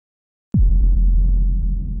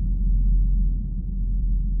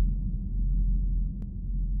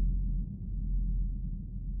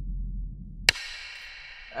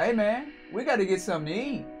Hey man, we gotta get something to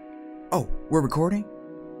eat. Oh, we're recording?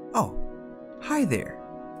 Oh, hi there.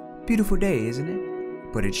 Beautiful day, isn't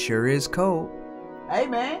it? But it sure is cold. Hey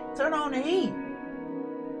man, turn on the heat.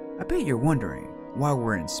 I bet you're wondering why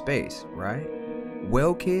we're in space, right?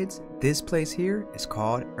 Well, kids, this place here is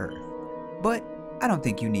called Earth. But I don't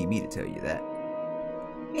think you need me to tell you that.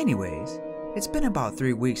 Anyways, it's been about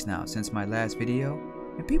 3 weeks now since my last video,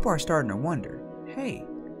 and people are starting to wonder, hey,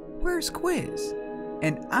 where's Quizz?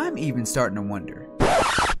 And I'm even starting to wonder,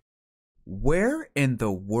 where in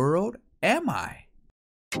the world am I?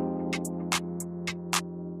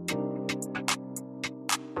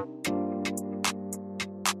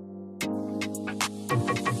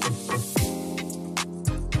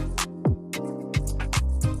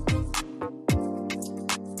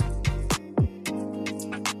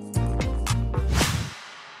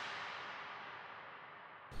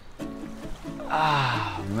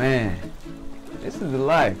 Ah man, this is the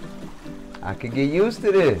life. I could get used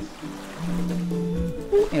to this.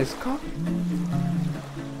 Who is calling?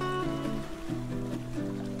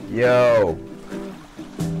 Yo.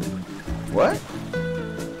 What?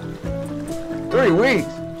 3 weeks?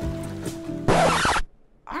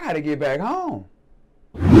 I gotta get back home.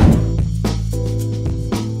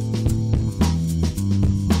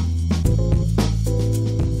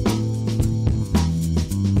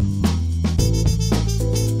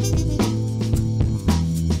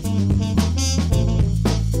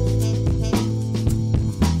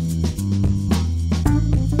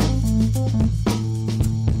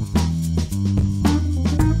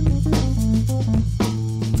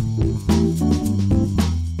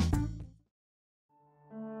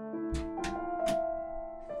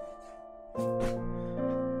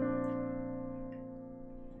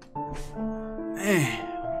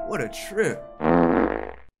 Man, what a trip.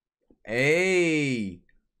 Hey,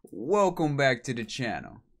 welcome back to the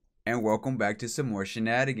channel. And welcome back to some more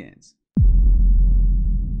shenanigans.